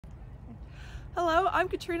Hello, I'm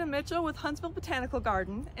Katrina Mitchell with Huntsville Botanical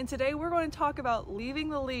Garden, and today we're going to talk about leaving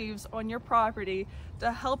the leaves on your property to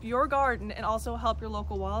help your garden and also help your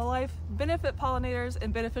local wildlife, benefit pollinators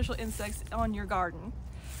and beneficial insects on your garden.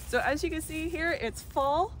 So as you can see here, it's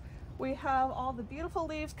fall. We have all the beautiful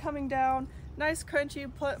leaves coming down, nice, crunchy,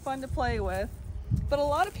 fun to play with. But a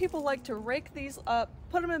lot of people like to rake these up,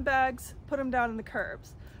 put them in bags, put them down in the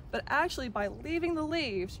curbs. But actually, by leaving the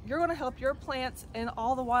leaves, you're going to help your plants and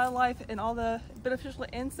all the wildlife and all the beneficial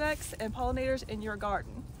insects and pollinators in your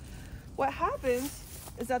garden. What happens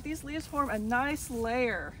is that these leaves form a nice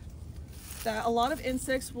layer that a lot of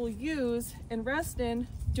insects will use and rest in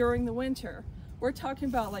during the winter. We're talking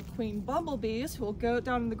about like queen bumblebees who will go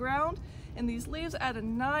down in the ground, and these leaves add a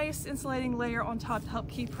nice insulating layer on top to help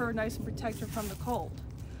keep her nice and protect her from the cold.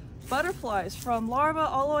 Butterflies, from larvae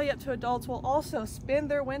all the way up to adults, will also spend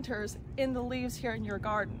their winters in the leaves here in your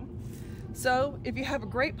garden. So if you have a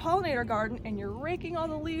great pollinator garden and you're raking all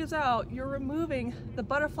the leaves out, you're removing the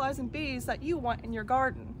butterflies and bees that you want in your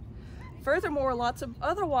garden. Furthermore, lots of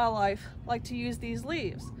other wildlife like to use these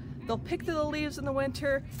leaves. They'll pick through the leaves in the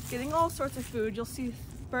winter, getting all sorts of food. You'll see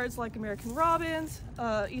birds like American robins,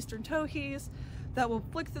 eastern towhees, that will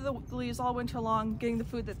flick through the leaves all winter long, getting the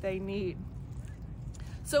food that they need.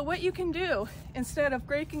 So what you can do, instead of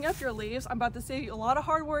raking up your leaves, I'm about to save you a lot of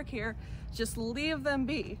hard work here, just leave them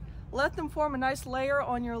be. Let them form a nice layer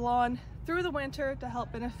on your lawn through the winter to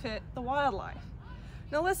help benefit the wildlife.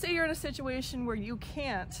 Now let's say you're in a situation where you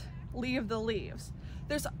can't leave the leaves.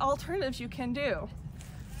 There's alternatives you can do.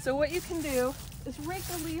 So what you can do is rake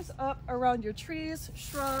the leaves up around your trees,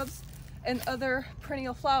 shrubs, and other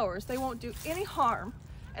perennial flowers. They won't do any harm,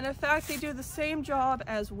 and in fact they do the same job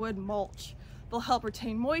as wood mulch. They'll help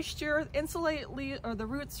retain moisture, insulate the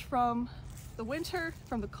roots from the winter,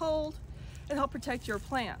 from the cold, and help protect your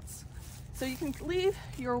plants. So you can leave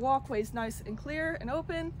your walkways nice and clear and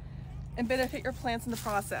open and benefit your plants in the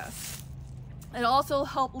process. It'll also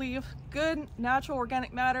help leave good natural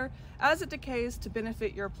organic matter as it decays to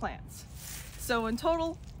benefit your plants. So in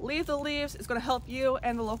total, leave the leaves is going to help you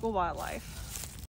and the local wildlife.